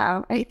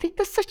have. I think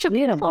that's such a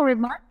beautiful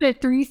reminder,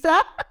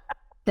 Theresa.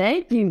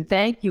 Thank you.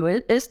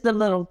 It's the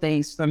little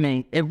things for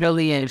me. It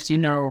really is.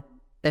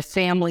 The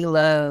family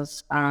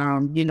loves.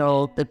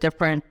 The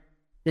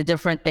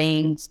different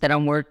things that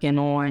I'm working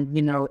on.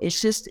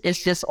 It's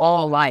just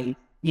all life.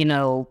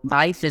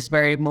 Life is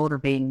very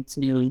motivating to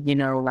me.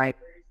 Like,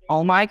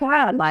 oh my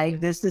God,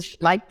 like this is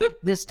like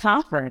this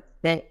conference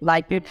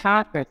your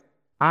conference.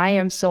 I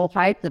am so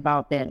hyped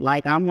about that.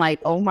 Like, I'm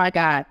like, oh my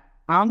God,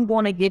 I'm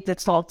going to get to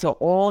talk to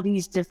all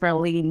these different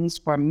ladies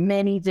from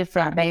many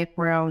different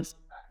backgrounds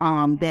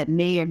that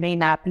may or may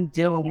not be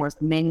dealing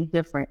with many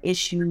different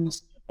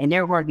issues. And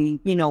they're going to be,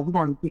 we're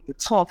going to get to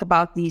talk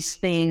about these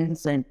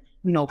things and,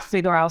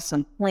 figure out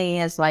some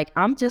plans. Like,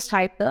 I'm just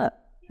hyped up,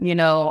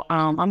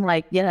 I'm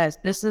like, yes,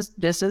 this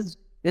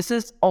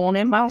is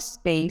owning my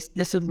space.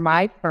 This is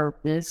my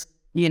purpose,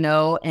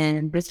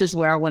 and this is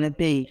where I want to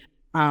be.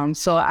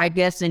 So I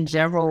guess in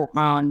general,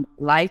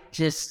 life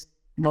just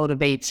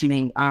motivates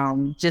me.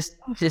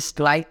 Just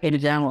life in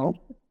general.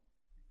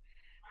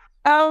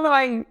 Oh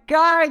my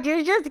God,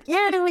 you're just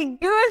giving me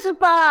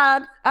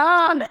goosebumps.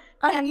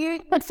 You're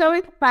so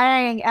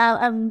inspiring.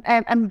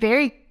 I'm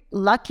very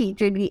lucky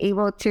to be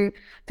able to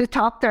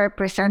talk to our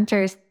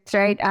presenters,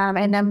 right?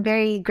 And I'm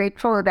very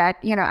grateful that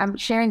I'm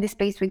sharing this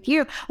space with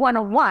you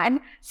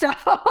one-on-one. So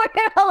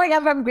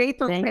I'm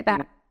grateful for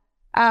that.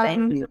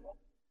 Thank you.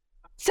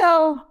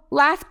 So,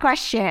 last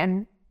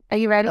question. Are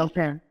you ready?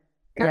 Okay.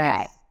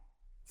 Yes.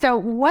 So,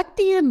 what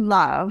do you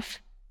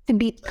love to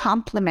be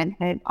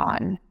complimented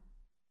on?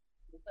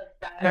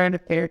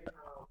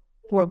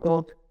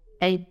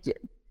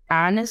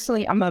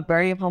 Honestly, I'm a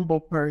very humble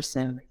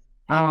person.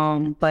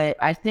 But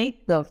I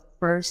think the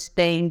first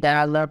thing that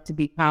I love to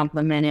be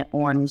complimented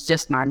on is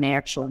just my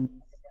naturalness.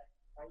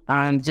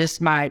 Just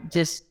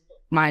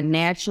my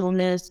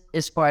naturalness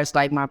as far as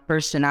like my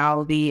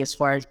personality, as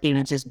far as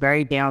being just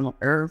very down to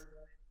earth.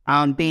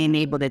 Being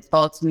able to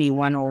talk to me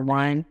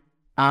one-on-one.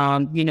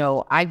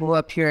 I grew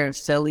up here in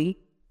Philly.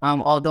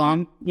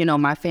 Although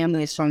my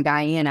family is from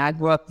Guyana, I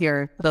grew up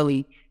here in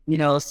Philly,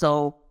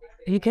 so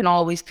you can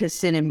always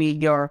consider me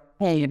your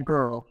hey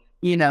girl,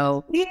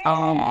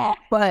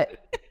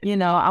 but,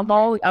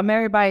 I'm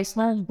everybody's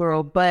son's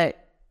girl,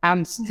 but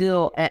I'm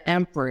still an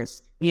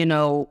empress,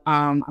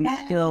 I'm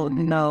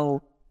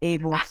still,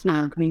 able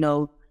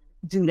to,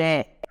 do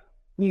that.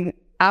 You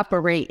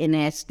operate in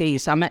that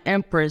space. I'm an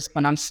empress,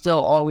 but I'm still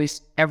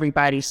always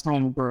everybody's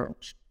homegirl,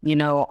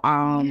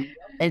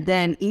 and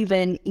then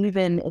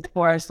even as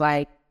far as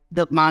like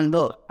my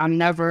look, I'm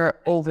never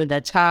over the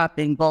top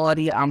and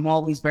gaudy. I'm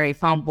always very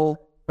humble,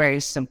 very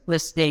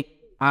simplistic.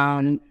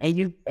 And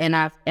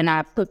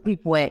I put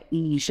people at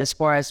ease as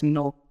far as,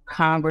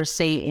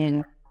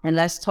 conversating and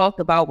let's talk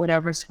about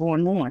whatever's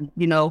going on,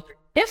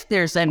 if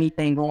there's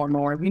anything going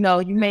on,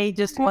 you may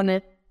just want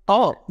to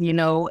talk,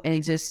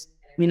 and just,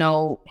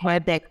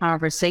 have that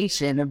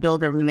conversation and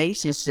build a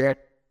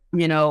relationship.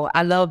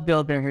 I love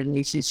building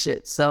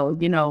relationships. So,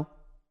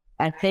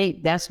 I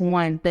think that's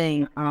one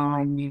thing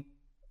I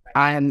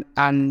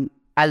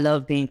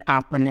love being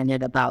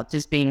complimented about,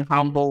 just being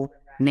humble,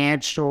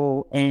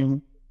 natural,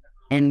 and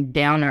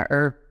down to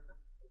earth.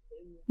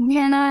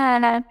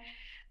 Yeah.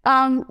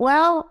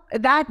 Well,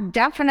 that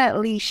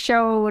definitely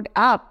showed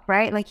up,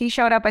 right? Like you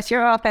showed up as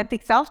your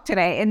authentic self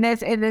today in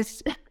this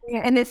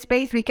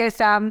space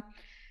because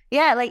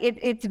yeah, like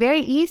it's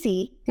very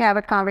easy to have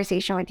a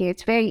conversation with you.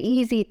 It's very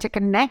easy to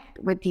connect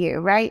with you,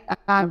 right?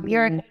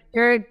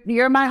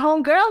 You're my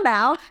home girl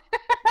now.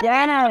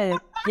 Yes,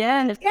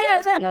 yes,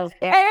 Yes, and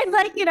it's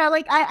like,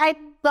 like I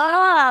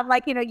love,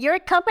 like, your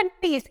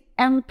company is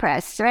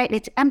Empress, right?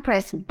 It's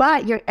Empress,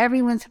 but you're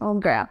everyone's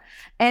homegirl.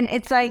 And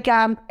it's like,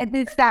 and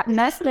it's that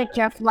message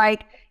of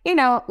like,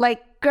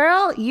 like,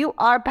 girl, you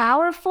are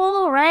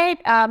powerful, right?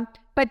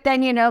 But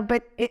then,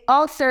 but it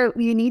also,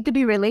 you need to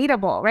be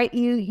relatable, right?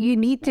 You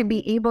need to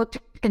be able to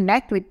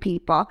connect with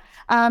people.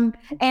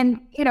 And,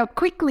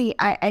 quickly,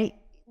 I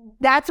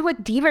that's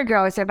what diva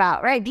girl is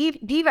about, right?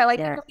 Diva, like,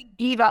 yes,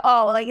 diva.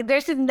 Oh, like,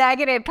 there's a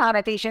negative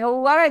connotation.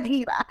 Oh, what a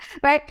diva,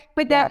 right?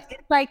 But that yes.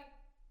 it's like,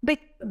 but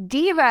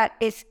diva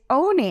is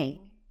owning,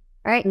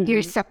 right?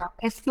 Yourself.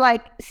 It's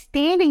like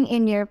standing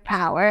in your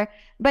power,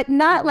 but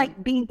not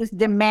like being this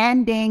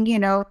demanding,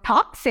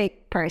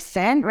 toxic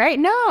person, right?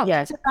 No,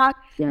 Yes, it's about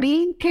yes.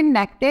 being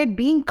connected,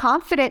 being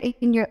confident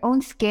in your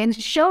own skin,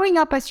 showing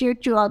up as your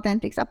true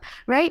authentic self,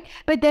 right?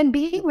 But then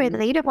being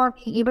relatable,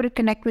 being able to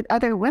connect with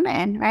other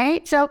women,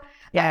 right? So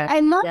Yes, I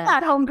love yes,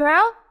 that,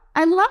 homegirl.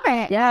 I love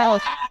it.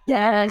 yes,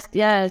 yes,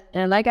 yes.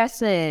 And like I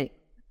said,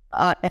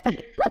 uh,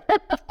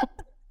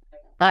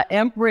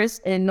 Empress,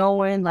 and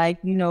knowing,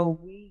 like,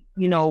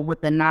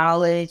 with the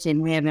knowledge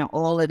and having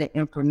all of the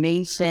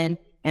information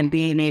and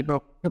being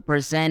able to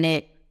present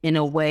it in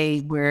a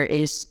way where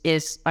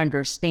it's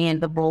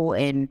understandable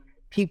and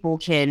people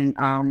can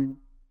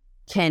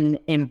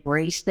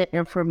embrace the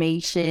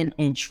information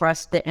and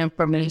trust the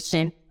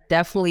information.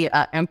 Definitely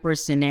a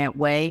Empress in that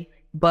way,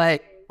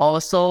 but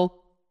also,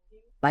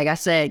 like I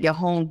said, your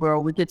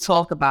homegirl, we could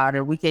talk about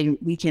it. We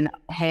can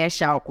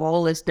hash out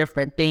all these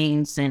different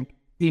things and,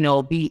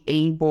 be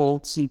able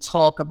to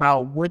talk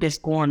about what is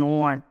going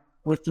on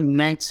with you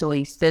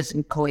mentally,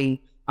 physically,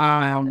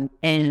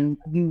 and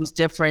use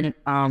different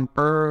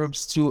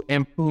herbs to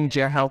improve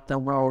your health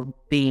and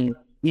well-being,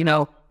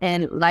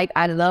 And like,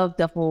 I love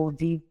the whole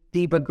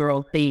Diva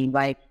Girl theme.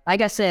 Like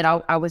I said,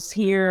 I was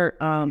here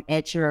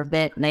at your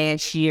event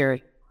last year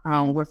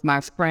with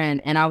my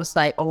friend, and I was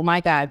like, oh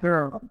my God,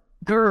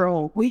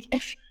 girl,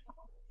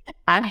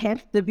 I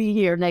have to be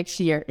here next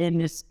year in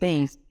this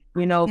space,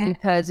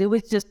 because it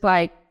was just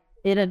like,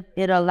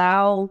 it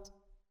allowed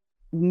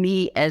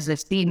me as a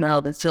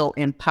female to feel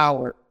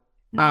empowered,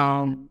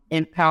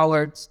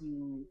 empowered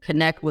to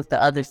connect with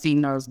the other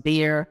females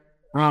there,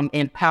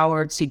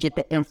 empowered to get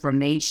the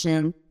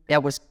information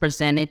that was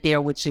presented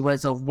there, which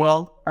was a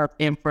wealth of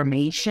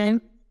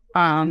information,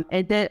 and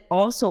that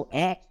also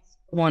acts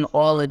on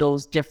all of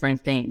those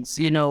different things,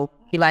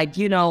 like,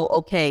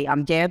 okay,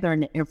 I'm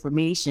gathering the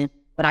information,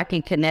 but I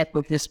can connect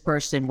with this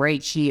person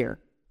right here,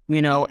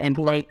 and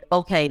be like,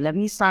 okay, let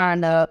me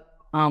sign up,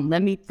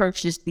 let me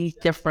purchase these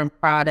different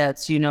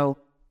products, like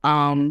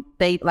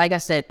I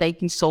said,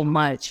 thank you so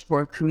much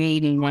for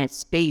creating that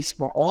space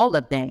for all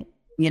of them,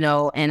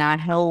 and I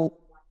hope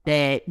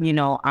that,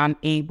 I'm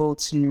able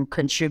to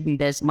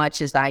contribute as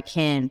much as I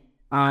can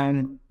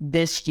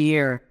this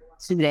year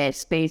to that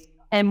space.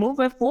 And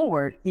moving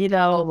forward,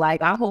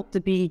 like, I hope to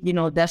be,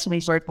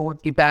 definitely working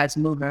with you guys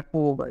moving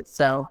forward.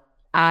 So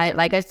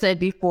like I said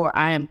before,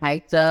 I am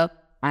hyped up.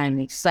 I'm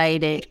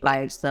excited.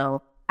 Like,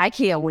 so I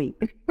can't wait.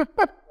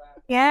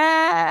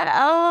 Yeah.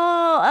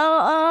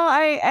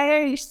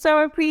 I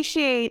so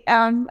appreciate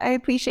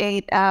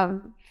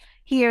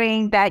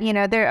hearing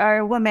that, there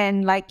are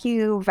women like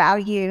you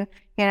value,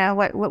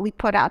 what we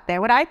put out there,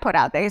 what I put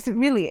out there is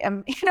really,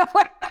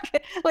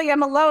 like,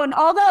 I'm alone.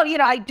 Although,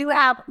 I do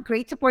have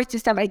great support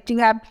system. I do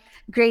have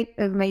great,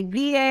 my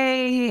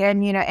VA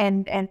and,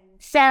 and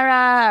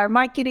Sarah, our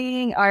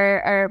marketing,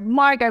 our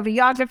Mark, our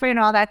videographer and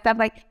all that stuff.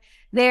 Like,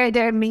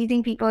 they're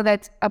amazing people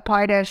that's a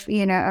part of,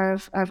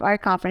 of our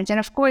conference. And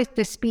of course,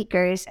 the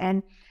speakers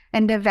and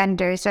the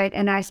vendors, right?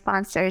 And our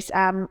sponsors.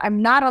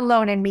 I'm not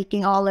alone in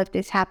making all of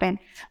this happen.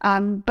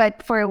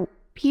 But for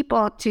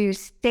people to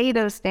say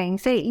those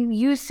things,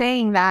 you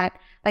saying that,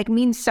 like,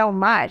 means so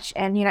much.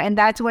 And, and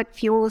that's what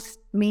fuels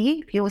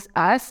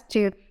us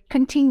to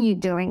continue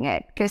doing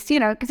it. Because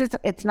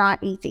it's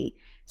not easy.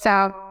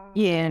 So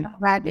Yeah.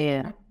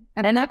 Yeah.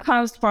 And that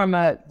comes from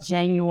a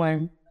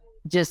genuine,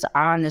 just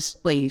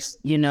honest place,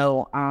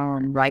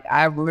 like,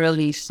 I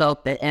really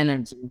felt the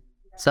energy.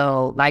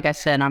 So like I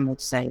said, I'm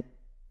excited,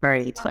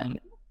 very excited.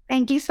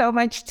 Thank you so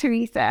much,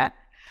 Theresa.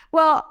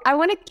 Well, I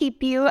want to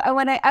keep you. I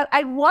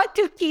want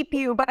to keep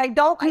you, but I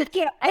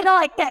can't. I know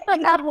I can't. I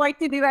have work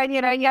to do, and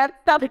you have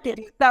stuff to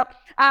do. So,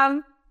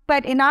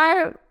 but in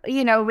our,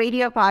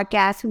 radio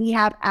podcast, we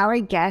have our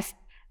guests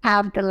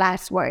have the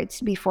last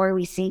words before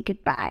we say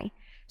goodbye.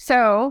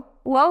 So,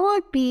 what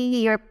would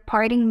be your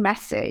parting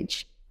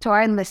message to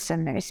our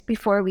listeners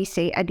before we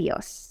say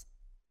adios?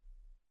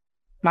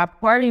 My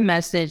parting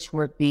message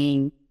would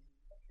be,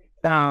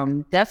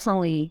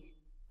 definitely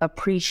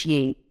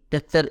appreciate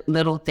the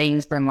little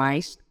things in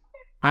life.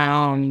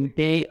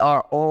 They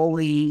are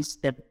always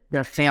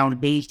the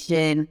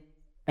foundation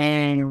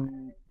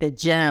and the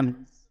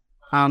gems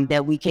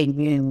that we can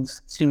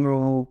use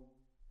to,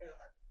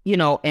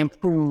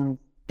 improve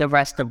the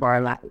rest of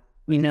our life.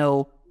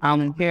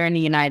 Here in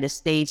the United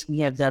States, we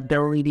have the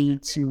ability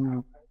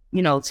to,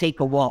 take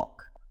a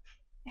walk,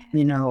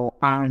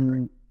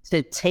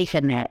 to take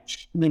a nap,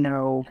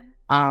 to,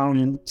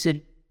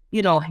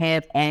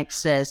 have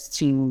access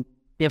to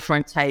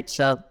different types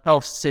of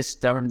health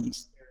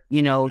systems,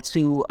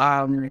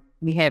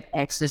 we have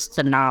access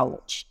to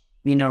knowledge,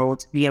 to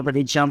be able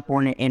to jump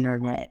on the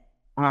internet.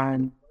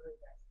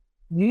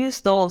 Use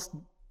those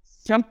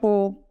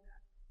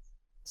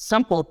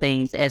simple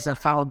things as a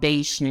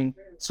foundation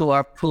to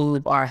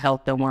improve our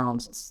health and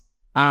wellness.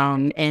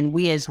 And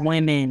we as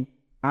women,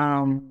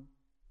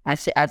 I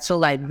feel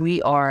like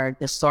we are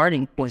the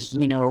starting point.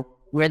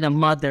 We're the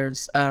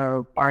mothers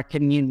of our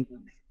community.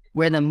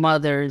 We're the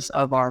mothers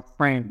of our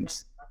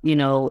friends.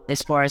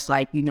 As far as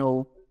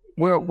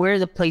we're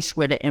the place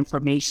where the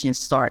information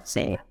starts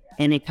at,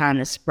 and it kind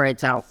of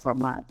spreads out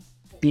from us.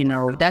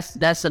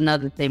 That's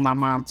another thing my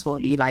mom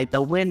told me. Like,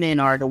 the women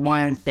are the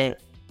ones that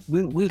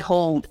we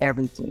hold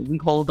everything. We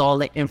hold all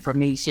the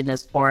information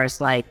as far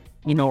as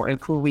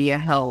improving your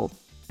health,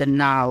 the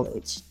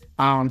knowledge,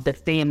 the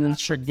family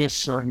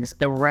traditions,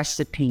 the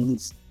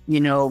recipes.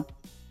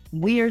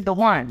 We're the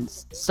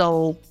ones.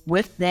 So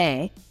with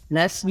that,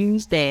 let's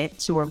use that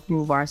to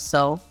improve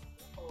ourselves,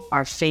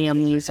 our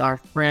families, our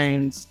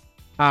friends,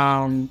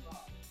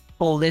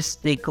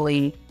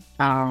 holistically,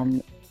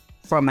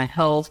 from a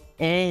health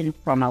and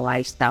from a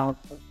lifestyle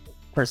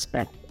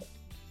perspective.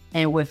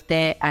 And with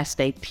that, I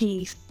stay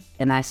peace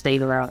and I stay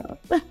love.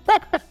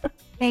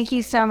 Thank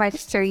you so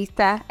much,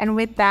 Theresa. And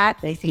with that,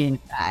 Thank you.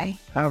 Bye.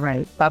 All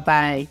right.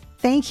 Bye-bye.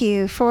 Thank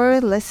you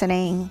for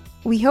listening.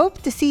 We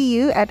hope to see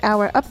you at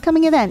our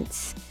upcoming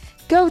events.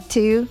 Go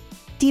to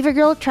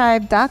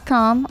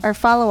divagirltribe.com or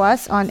follow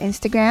us on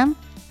Instagram,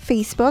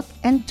 Facebook,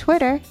 and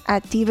Twitter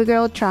at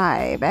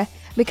DivaGirlTribe.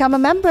 Become a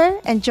member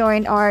and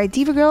join our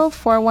Diva Girl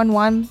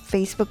 411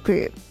 Facebook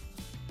group.